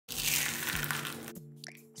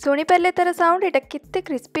शुणी पारे तार साउंड एटा केते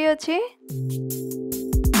क्रिस्पी अच्छे।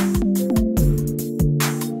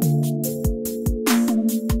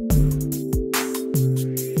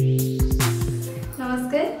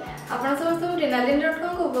 नमस्कार आपण समस्त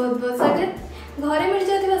mrunalinee.com को बहुत बहुत स्वागत। घरे मिल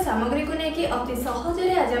जाथिबा सामग्री को लेकिन अति सहज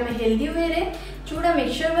रे आज हम हेल्दी वे रे चूड़ा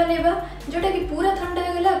मिक्सचर बनेबा जोटा कि पूरा ठंडा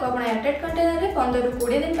हो गला को आपण एटेड कंटेनर रे 15 ରୁ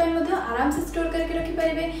 20 दिन पय मध्य आराम से स्टोर करके रखि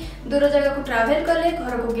परिबे। दूर जगह को ट्रैवल करले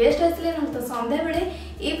घर को गेस्ट आसले न तो संध्या बेले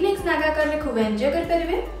इवनिंग स्नैक आकर रे खूब एन्जॉय कर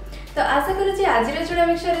परिबे। तो आशा करू जे आज रे चूड़ा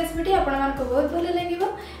मिक्सचर रेसिपी आपण मान को बहुत भल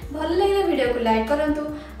लागिवो। भल लागिले वीडियो को लाइक करंतु,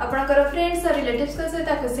 आपनकर फ्रेंड्स और रिलेटिव्स के सहित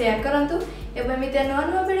ताको शेयर करंतु एवं मिते नवा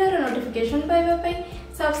नवा वीडियो रो नोटिफिकेशन पाइबा पई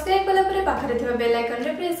सब्सक्राइब कला परे पाखरे थिबा बेल आइकन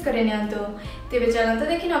रे प्रेस करे नियंतु। तेबे चलंतु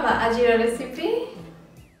देखि नबा आज रो रेसिपी।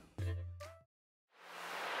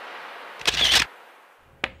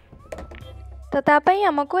 तो तापाई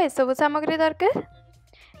हमको ए सब सामग्री दरकार।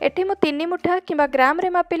 एठी मु 3 मुठा किंबा ग्राम रे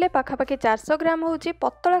मापिले पाखापाखि 400 ग्राम होउची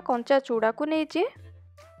पतला कंचा चूड़ा को नेची।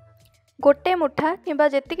 गोटे मुठा किंबा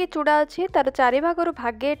जेतिकी चूड़ा अच्छी तार 4 भागरु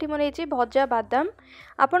भागे एठी मु नेची भजा बादाम।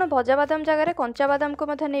 आपण भजा बादाम जगह रे कंचा बादाम को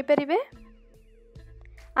मध्य नै परिबे।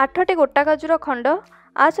 8टी गोटा काजूर खंड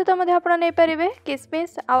आ सहित मध्य आपण नै परिबे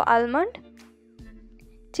किसमिस आ आलमंड।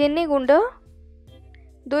 चीनी गुंड,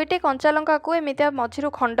 2टी कंचा लंका को एमितिया मझिरु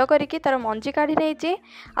खंड करिकी तार मंजी काढी नेची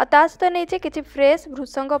आ ता सहित नेची किछि फ्रेश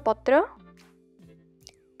भृसंग पत्र,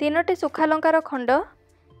 3टी सुखा लंकार खंड,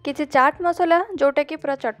 किछि चाट मसला जोटा कि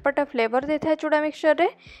पूरा चटपटा फ्लेवर दे था चूड़ा मिक्सचर रे।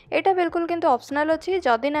 एटा बिल्कुल किंतु ऑप्शनल अछि,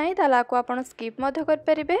 जदि नाही ताला को आपण स्किप मध्य कर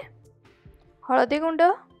परिबे। हळदी गुंड,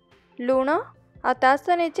 लूण आ ता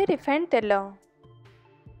सहित नेची रिफाइंड तेल।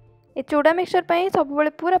 ए चूड़ा मिक्सचर पई सब बेले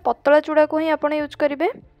पूरा पतला चूड़ा को ही आपण यूज करिवे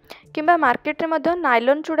किंबा मार्केट रे मध्य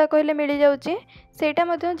नाइलॉन चूड़ा कहले मिली जाउची, सेटा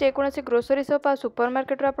मध्य जे कोनोसी ग्रोसरी शॉप आ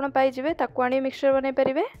सुपरमार्केट रे आपण पाई जिवे ताको आनी मिक्सचर बनै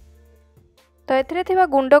परिबे। तो एथिरे थिबा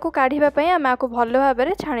गुंड को काढिबा पई हम आको भलो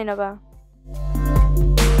भाबरे छाणी नबा।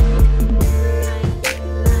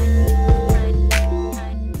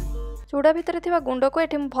 चूड़ा भितर थिबा गुंड को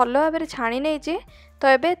एठी भलो भाबरे छाणी नेची। तो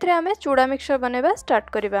एबे एथिरे हमें चूड़ा मिक्सचर बनेबा स्टार्ट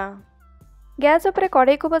करिबा। गैस उपरे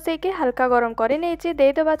कढ़ाई को बसई के हल्का गरम कर नहीं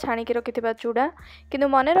देदेबा छाणी की रखिथिबा चूड़ा। किंतु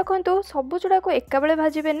मन रखु सब चूड़ा को एका बेले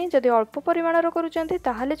भाजबेनी। जदि अल्प परिमाणर करूचंती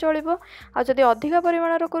ताहले चलिबो, आ जदि अधिक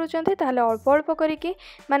परिमाणर करूचंती ताहले अल्प अल्प करिकी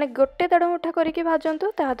माने गोटे 1.5 मुठा करिकी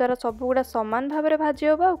भाजंतु। ताहा द्वारा सब गुडा समान भाबरे भाजी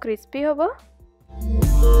होबो आ क्रिस्पी होबो।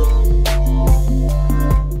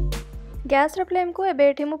 गैस फ्लेम को एबे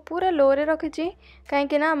एठी मु पूरा लो रे रखिछि,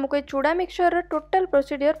 कहीं ना हमको ये चूड़ा मिक्सचर टोटल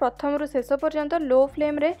प्रोसीडियर प्रथम रु शेष पर्यंत लो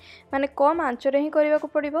फ्लेम रे माने कम आंच रे ही करबा को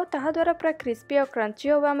पड़िबो। ताहा द्वारा पूरा क्रिस्पी और क्रंची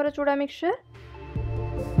होबा हमर चूड़ा मिक्सचर।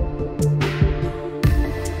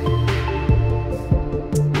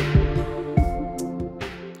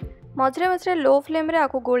 मझे मझे लो फ्लेम रे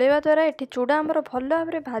आको गोलेवा द्वारा एठी चूड़ा हमर भल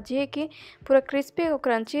भाबरे भाजी कि पूरा क्रिस्पी और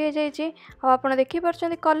क्रंची हो जाइए। आपड़ देखि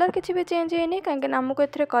पार्छन्ति कलर किछि भी चेंज हेनी, कहीं आमको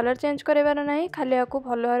एथिरे कलर चेंज करबार नाही, खाली आको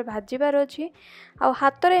भल भाबरे भाजीबार अछि। आ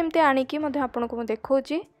हाथ रे एमते आनिकी मधे आपनको मु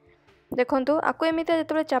देखौछि। देखंतु आको एमिते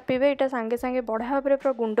जेतबे चापिबे एटा संगे संगे बढा भाबरे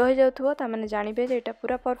पूरा गुंड हो जाउथबो, ता माने जानिबे जे एटा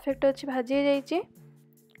पूरा परफेक्ट अछि, भाजी हो जाइए।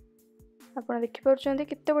 आपड़ देखि पार्छन्ति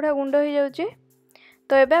केते बढा गुंड हो जाउछि।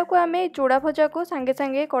 तो एबे को आमे चूड़ा भजा को संगे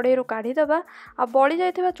संगे कढ़ाई रू काढ़ी दबा आ बळी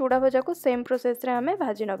जाइथिबा चूड़ा भजा को सेम प्रोसेस रे आमे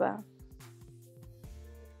भाजी नबा।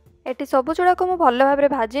 एटी सब चूड़ा को मु भल भाबरे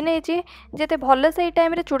भाजी नेछि। जेते भल से ई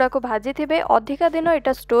टाइम रे चूड़ा को भाजी थिबे अधिका दिन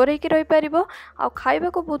एटा स्टोर हेकि रहि परिबो आ खाइबा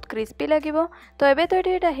को बहुत क्रिस्पी लागिबो। तो एबे तो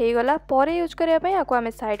एटा हेइ गला, परे यूज करिया पई आको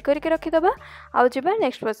आमे साइड करके रखि दबा आ जिबा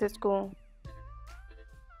नेक्स्ट प्रोसेस को।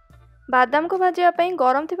 बादाम को भाजिया पई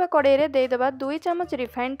गरम थिबा कढ़ाई रे दे दबा 2 चम्मच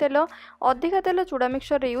रिफाइंड तेल। अधिका तेल चूड़ा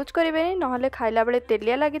मिक्सचर रे यूज करिबेनी, नहले खाइला बेले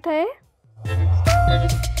तेलिया लागि थाए।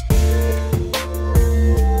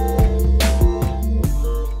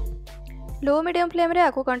 लो मीडियम फ्लेम रे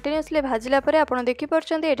आको कंटिन्यूअसली भाजिला परे आपण देखि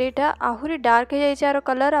परछन्ते एटा आहुरी डार्क हो जाइछि, आरो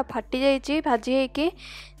कलर आ फाटी जाइछि भाजी हेकि।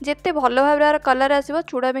 जेते भलो भाबरे आरो कलर आसीबो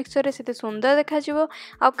चूड़ा मिक्सचर रे सेते सुंदर देखा जिवो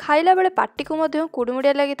आ खाइला बेले पाटी को मध्य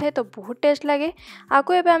कुडुमुडिया लागि थाए, तो बहुत टेस्ट लागे।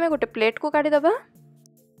 आको एबे हमें गोटे प्लेट को काढी दबा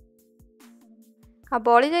आ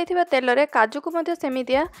बळी जाइथिबा तेल रे काजू को मध्य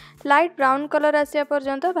सेमितिया लाइट ब्राउन कलर आसिया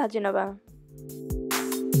पर्यंत भाजी नबा।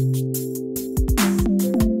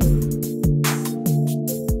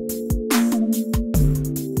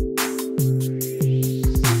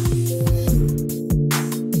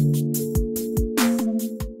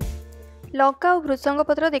 लंका और भृसंग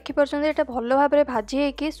पत्र देखि परछन्ते एटा भलो भाबरे भाजी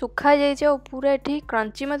हेकि सुखा जाइछे और पूरा एठी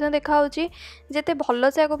क्रंची मध्य देखा होची। जेते भलो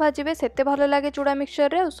से आको भाजीबे सेते भलो लागे चूड़ा मिक्सचर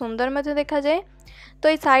रे और सुंदर मध्य देखा जाए। तो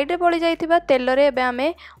ये साइड रे पड़ी जाइथिबा तेल रे एबे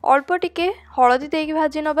आमे अल्प टिके हळदी देकी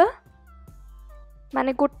भाजी नबा।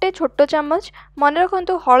 माने गोटे छोट चमच। मन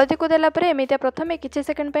रखु हलदी को देला परे एमितिया प्रथम किछि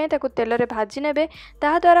सेकेंड पई ताकु तेल रे भाजी नेबे।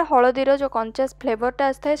 ताहा द्वारा हलदीर जो कंचा फ्लेवरटा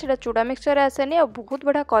आसଥାଏ सेटा चूड़ा मिक्सचर आसेनी और बहुत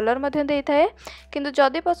बढ़िया कलर मध्य देइथाए। किंतु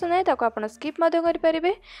जदि पसंद है ताकु आपण स्किप मध्य करि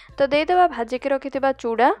परिबे। तो देदेबा भाजी के रखिथिबा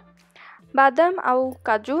चूड़ा, बादाम आउ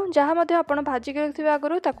काजू जहाँ मध्य आपण भाजी के रखिथिबा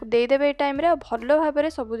आगरु ताकु देदेबे ए टाइम रे और भलो भाबरे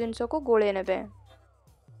सब जिंस को गोळे नेबे।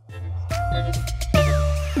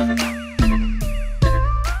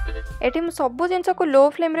 एठी मु सबु जिनस को लो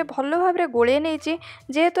फ्लेम रे भलो भाबरे गोळे नेछि।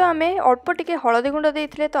 जेहेतु आमे अल्प टिके हळदी गुंड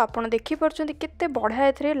देइथिले तो आपण देखि परछन्ती केते बढ़िया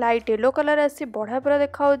एथरे लाइट येलो कलर आसी बढ़िया पूरा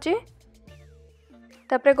देखा होछि।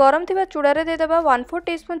 तापरे गरम थिबा चूड़ा रे देदेबा 1/4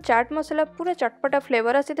 टीस्पून चाट मसला। पूरा चटपटा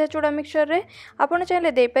फ्लेवर आसी था चूड़ा मिक्सचर रे। आपण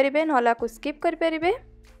चाहिले दे परिबे नला को स्किप कर परिबे।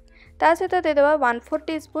 ता सहित देदेबा 1/4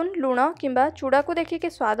 टीस्पून लूण किंबा चूड़ा को देखिके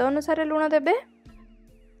स्वाद अनुसार लूण देबे।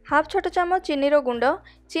 हाफ छोट चमच चीनीर गुंड।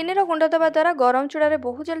 चीनीर गुंड देवा द्वारा गरम चूड़ा रे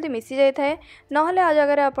बहुत जल्दी मिसी जाए थाए। नहले आ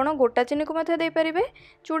जगह आपण गोटा चीनी को मथे दे परिबे।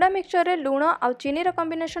 चूड़ा मिक्सचर रे लूण आ चीनीर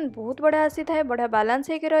कॉम्बिनेशन बहुत बढ़िया आसी थाए, बढ़िया बैलेंस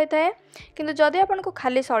होके रही थाए। किंतु जदि आपण को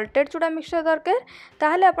खाली सॉल्टेड चूड़ा मिक्सचर दरकार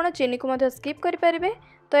ताहले आपण चीनी को मथे स्किप करि परिबे।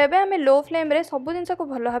 तो एबे आमे लो फ्लेम रे सब जिंस को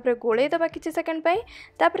भलो भाबरे गोळेई दबा किछि सेकंड पई।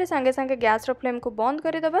 तापरे संगे संगे गैस रो फ्लेम को बंद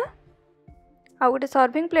करि दबा आ गोटे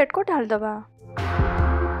सर्विंग प्लेट को ढाल दबा।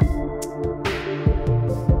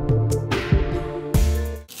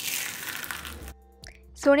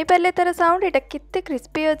 शुणी पारे तार साउंड एटा केते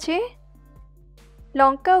क्रिस्पी अच्छी।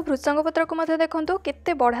 लंका और भृषंग पत्र को मध्य देखंतु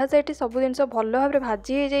केते बढ़िया से एटी सब जिनस भलो भाबरे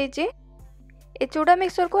भाजी हो जाइए। ए चूड़ा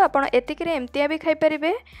मिक्सचर को आपण एतिक रे एमतिया भी खाई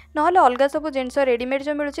परिबे। नहले अलगा सब जिनस रेडीमेड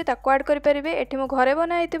जो मिलुची ताको ऐड करि परिबे। एठी मो घरे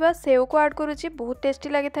बनाइतिबा सेव को ऐड करूची, बहुत टेस्टी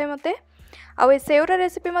लागि थाए मते। आ ए सेवर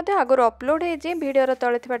रेसिपी मते आगरो अपलोड हे जे वीडियो रो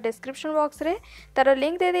तळे थिबा डिस्क्रिप्शन बॉक्स रे तार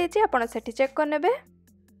लिंक दे देइची, आपण सेठी चेक कर नेबे।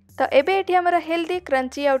 तो एबे एठी हमर हेल्दी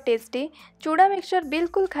क्रंची और टेस्टी चूड़ा मिक्सचर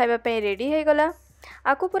बिल्कुल खाइबा पे रेडी हो गला।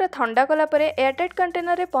 आपको पूरा ठंडा कला परे एयरटाइट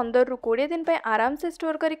कंटेनर रे 15 रु 20 दिन पे आराम से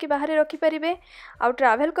स्टोर करके बाहर रखि परिबे। आउ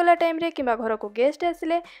ट्रैवल कला टाइम रे किबा घर को गेस्ट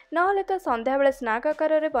आसिले नहले तो संध्या बेले स्नैक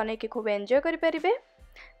आकार रे बने कि खूब एंजॉय करि परिबे।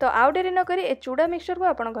 तो आउ डेरी न करी ए चूड़ा मिक्सचर को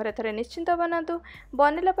आपण घरे थरे निश्चिंत बनातु।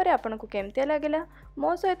 बनेला परे आपण को केमते लागेला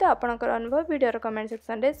मो सहित आपणकर अनुभव वीडियो कमेंट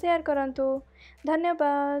सेक्शन रे शेयर करंतु।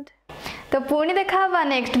 धन्यवाद। तो पुणी देखा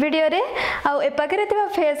नेक्स्ट वीडियो रे। आउ ए पाखरे थिबा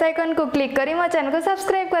फेस आइकन को क्लिक करी मो चैनल को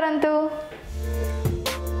सब्सक्राइब करंतु।